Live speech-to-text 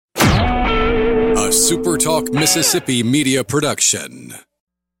SuperTalk Mississippi media production.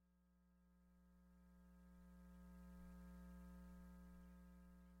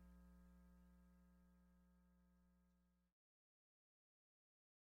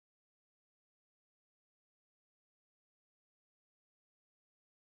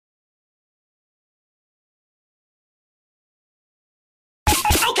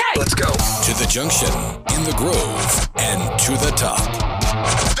 Let's go. To the junction, in the Grove, and to the top.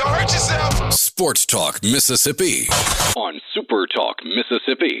 Don't hurt yourself. Sports Talk Mississippi on Super Talk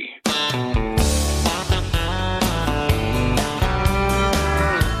Mississippi.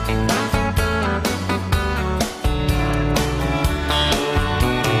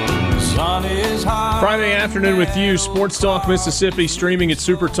 Friday afternoon with you, Sports Talk Mississippi, streaming at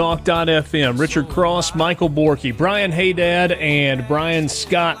supertalk.fm. Richard Cross, Michael Borky, Brian Haydad, and Brian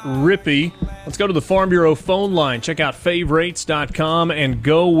Scott Rippey. Let's go to the Farm Bureau phone line. Check out favrates.com and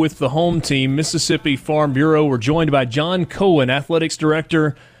go with the home team, Mississippi Farm Bureau. We're joined by John Cohen, Athletics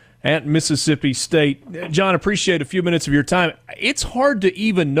Director at Mississippi State. John, appreciate a few minutes of your time. It's hard to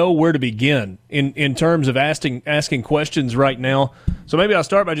even know where to begin in terms of asking questions right now. So maybe I'll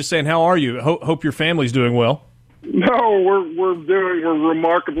start by just saying, how are you? Hope your family's doing well. No, we're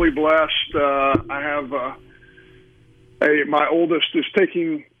remarkably blessed. I have my oldest is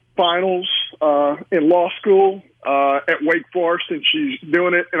taking finals in law school at Wake Forest, and she's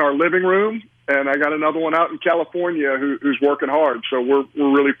doing it in our living room. And I got another one out in California who's working hard. So we're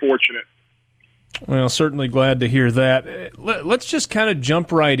really fortunate. Well, certainly glad to hear that. Let's just kind of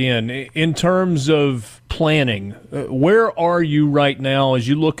jump right in terms of planning. Where are you right now as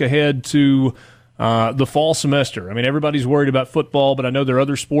you look ahead to the fall semester? I mean, everybody's worried about football, but I know there are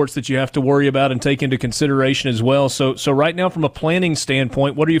other sports that you have to worry about and take into consideration as well. So right now, from a planning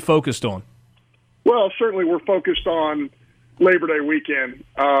standpoint, what are you focused on? Well, certainly we're focused on Labor Day weekend.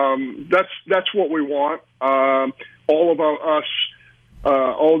 That's what we want. All of us,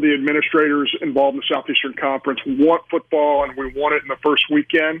 all the administrators involved in the Southeastern Conference want football, and we want it in the first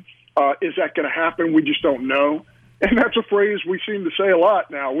weekend. Is that going to happen? We just don't know, and that's a phrase we seem to say a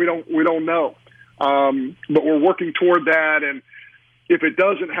lot now. We don't know, but we're working toward that. And if it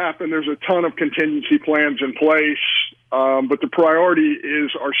doesn't happen, there's a ton of contingency plans in place. But the priority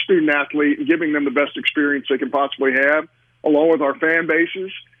is our student athlete and giving them the best experience they can possibly have, along with our fan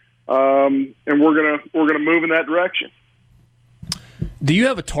bases, and we're gonna move in that direction. Do you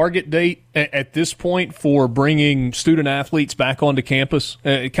have a target date at this point for bringing student athletes back onto campus,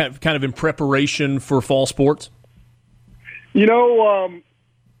 kind of in preparation for fall sports? You know,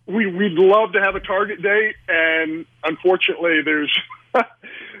 we'd love to have a target date, and unfortunately, there's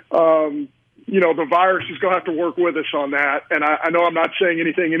the virus is going to have to work with us on that. And I know I'm not saying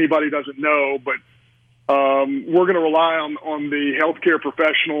anything anybody doesn't know, but we're going to rely on the healthcare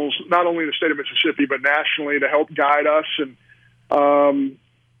professionals, not only in the state of Mississippi, but nationally, to help guide us. And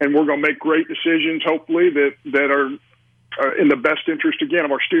we're going to make great decisions, hopefully, that are in the best interest, again,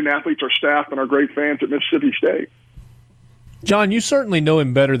 of our student athletes, our staff, and our great fans at Mississippi State. John, you certainly know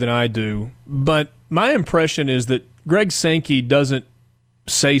him better than I do, but my impression is that Greg Sankey doesn't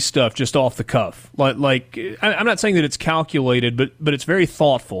say stuff just off the cuff. Like I'm not saying that it's calculated, but it's very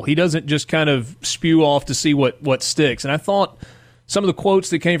thoughtful. He doesn't just kind of spew off to see what sticks. And I thought some of the quotes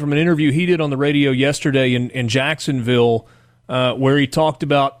that came from an interview he did on the radio yesterday in Jacksonville, where he talked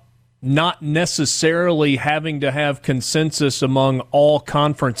about not necessarily having to have consensus among all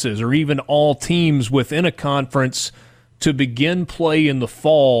conferences or even all teams within a conference to begin play in the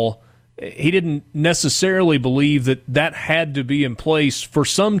fall. He didn't necessarily believe that had to be in place for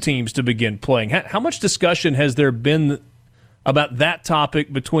some teams to begin playing. How much discussion has there been about that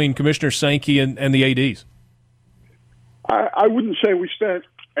topic between Commissioner Sankey and the ADs? I wouldn't say we spent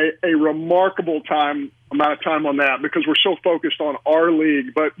a remarkable amount of time on that because we're so focused on our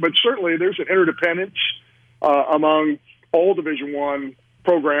league. But certainly there's an interdependence among all Division I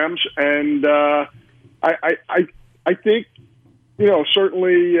programs, and I think,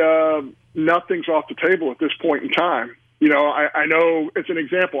 certainly nothing's off the table at this point in time. I know it's an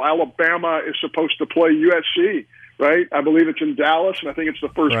example. Alabama is supposed to play USC, right? I believe it's in Dallas, and I think it's the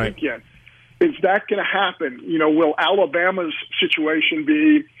first weekend. Is that going to happen? Will Alabama's situation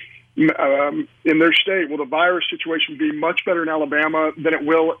be in their state? Will the virus situation be much better in Alabama than it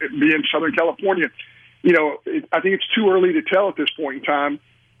will be in Southern California? I think it's too early to tell at this point in time.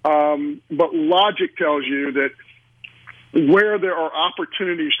 But logic tells you that where there are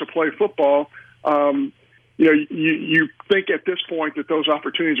opportunities to play football, you think at this point that those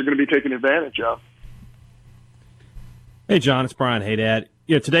opportunities are going to be taken advantage of. Hey, John, it's Brian Haydad.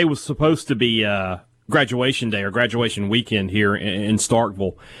 Today was supposed to be graduation day or graduation weekend here in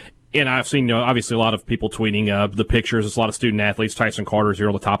Starkville. And I've seen, obviously a lot of people tweeting the pictures. There's a lot of student athletes. Tyson Carter's here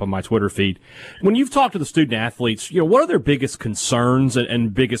on the top of my Twitter feed. When you've talked to the student athletes, what are their biggest concerns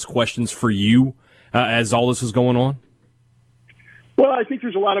and biggest questions for you as all this is going on? Well, I think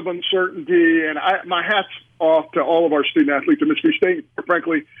there's a lot of uncertainty, and my hat's off to all of our student athletes at Mississippi State.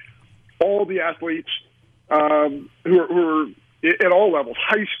 Frankly, all the athletes who are at all levels,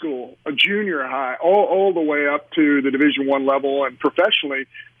 high school, a junior high, all the way up to the Division I level and professionally,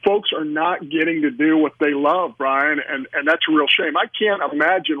 folks are not getting to do what they love, Brian, and that's a real shame. I can't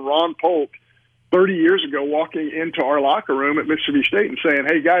imagine Ron Polk 30 years ago walking into our locker room at Mississippi State and saying,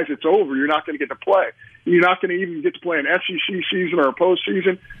 hey, guys, it's over. You're not going to get to play. You're not going to even get to play an SEC season or a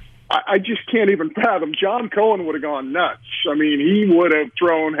postseason. I just can't even fathom. John Cohen would have gone nuts. I mean, he would have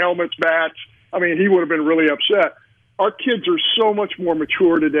thrown helmets, bats. I mean, he would have been really upset. Our kids are so much more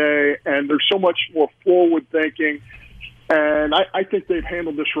mature today, and they're so much more forward-thinking, and I think they've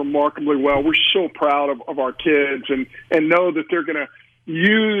handled this remarkably well. We're so proud of our kids and know that they're going to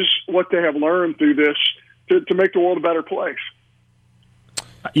use what they have learned through this to make the world a better place.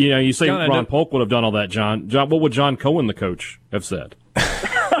 You say John, Ron Polk would have done all that, John. What would John Cohen, the coach, have said?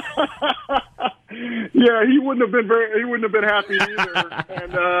 Yeah, he wouldn't have been happy either.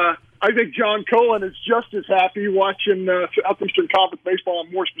 And I think John Cohen is just as happy watching Southeastern Conference baseball,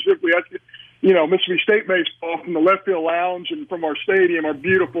 and more specifically, Mississippi State baseball from the left field lounge and from our stadium, our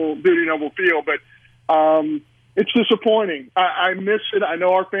beautiful Duty Noble Field. But it's disappointing. I miss it. I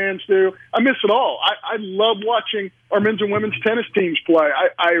know our fans do. I miss it all. I love watching our men's and women's tennis teams play.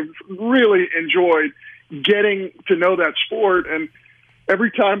 I've really enjoyed getting to know that sport, and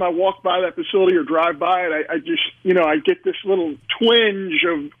every time I walk by that facility or drive by it, I just, I get this little twinge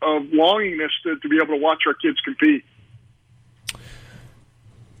of longingness to be able to watch our kids compete.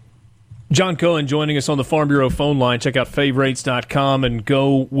 John Cohen joining us on the Farm Bureau phone line. Check out favorites.com and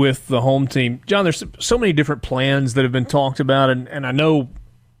go with the home team. John, there's so many different plans that have been talked about, and I know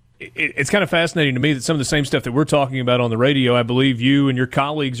it's kind of fascinating to me that some of the same stuff that we're talking about on the radio, I believe you and your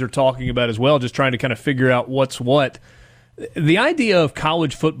colleagues are talking about as well, just trying to kind of figure out what's what. The idea of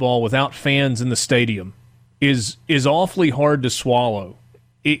college football without fans in the stadium is awfully hard to swallow.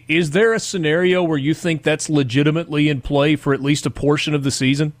 Is there a scenario where you think that's legitimately in play for at least a portion of the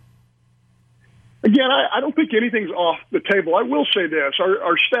season? Again, I don't think anything's off the table. I will say this.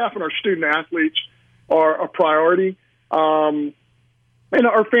 Our staff and our student athletes are a priority, and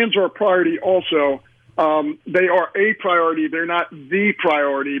our fans are a priority also. They are a priority. They're not the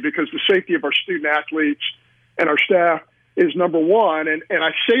priority, because the safety of our student athletes and our staff is number one. And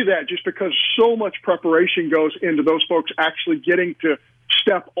I say that just because so much preparation goes into those folks actually getting to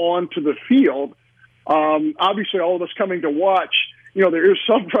step onto the field. Obviously, all of us coming to watch, there is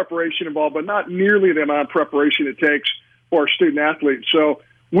some preparation involved, but not nearly the amount of preparation it takes for our student athletes. So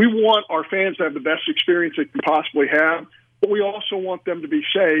we want our fans to have the best experience they can possibly have, but we also want them to be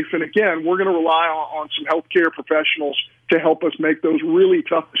safe. And again, we're going to rely on some healthcare professionals to help us make those really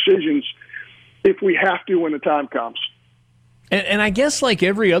tough decisions if we have to when the time comes. And I guess like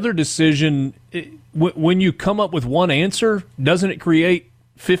every other decision, when you come up with one answer, doesn't it create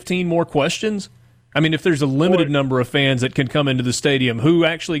 15 more questions? I mean, if there's a limited number of fans that can come into the stadium, who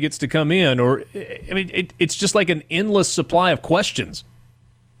actually gets to come in? Or, it's just like an endless supply of questions.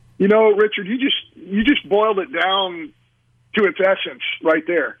 Richard, you just boiled it down to its essence right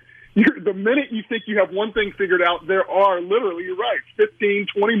there. The minute you think you have one thing figured out, there are literally, you're right, 15,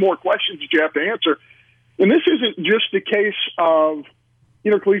 20 more questions that you have to answer. And this isn't just the case of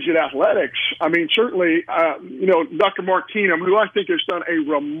intercollegiate athletics. I mean, certainly, Dr. Mark Keenum, who I think has done a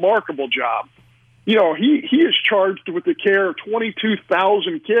remarkable job, he is charged with the care of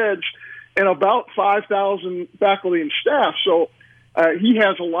 22,000 kids and about 5,000 faculty and staff. So he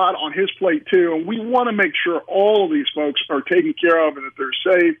has a lot on his plate, too. And we want to make sure all of these folks are taken care of and that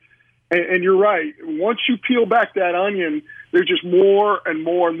they're safe. And you're right. Once you peel back that onion, there's just more and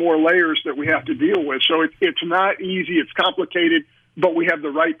more and more layers that we have to deal with. So it's not easy. It's complicated, but we have the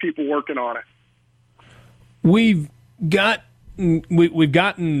right people working on it. We've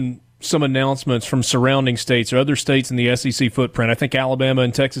gotten some announcements from surrounding states or other states in the SEC footprint. I think Alabama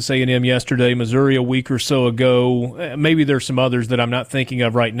and Texas A&M yesterday, Missouri a week or so ago. Maybe there's some others that I'm not thinking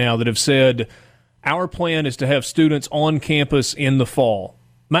of right now that have said our plan is to have students on campus in the fall.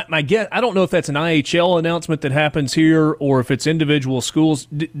 My guess, I don't know if that's an IHL announcement that happens here or if it's individual schools.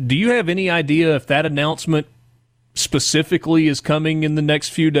 Do you have any idea if that announcement specifically is coming in the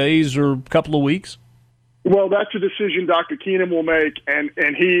next few days or couple of weeks? Well, that's a decision Dr. Keenum will make, and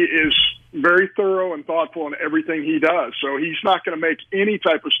he is very thorough and thoughtful in everything he does. So he's not going to make any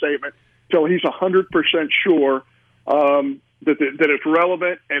type of statement until he's 100% sure. that it's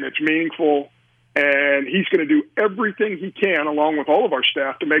relevant and it's meaningful, and he's going to do everything he can, along with all of our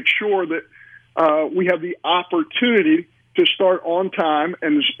staff, to make sure that we have the opportunity to start on time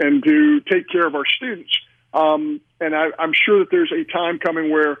and to take care of our students. And I'm sure that there's a time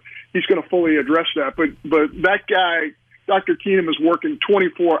coming where he's going to fully address that. But that guy, Dr. Keenum, is working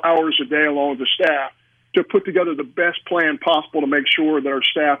 24 hours a day along with the staff to put together the best plan possible to make sure that our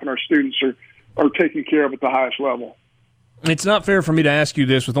staff and our students are taken care of at the highest level. It's not fair for me to ask you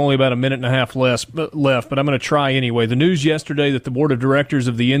this with only about a minute and a half left, but I'm going to try anyway. The news yesterday that the board of directors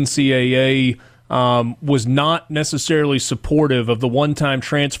of the NCAA was not necessarily supportive of the one-time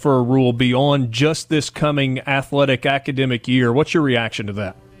transfer rule beyond just this coming athletic academic year. What's your reaction to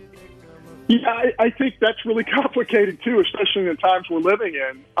that? Yeah, I think that's really complicated, too, especially in the times we're living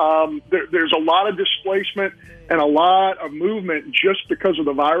in. There's a lot of displacement and a lot of movement just because of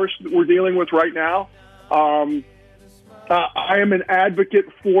the virus that we're dealing with right now. I am an advocate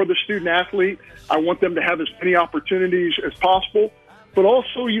for the student-athlete. I want them to have as many opportunities as possible. But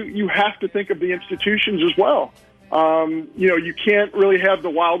also you have to think of the institutions as well. You can't really have the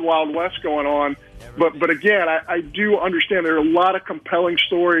wild, wild west going on. But again, I do understand there are a lot of compelling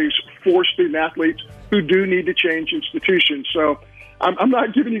stories for student-athletes who do need to change institutions. So I'm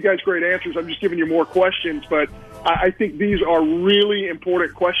not giving you guys great answers. I'm just giving you more questions. But I think these are really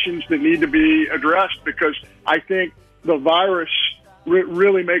important questions that need to be addressed, because I think the virus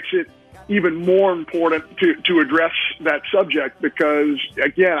really makes it even more important to address that subject, because,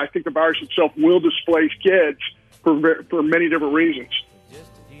 again, I think the virus itself will displace kids for many different reasons.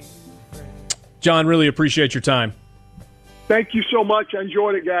 John, really appreciate your time. Thank you so much. I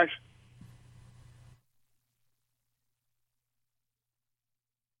enjoyed it, guys.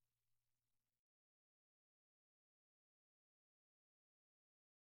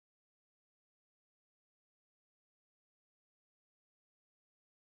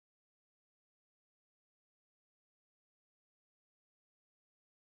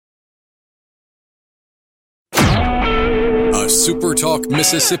 A SuperTalk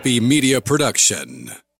Mississippi media production.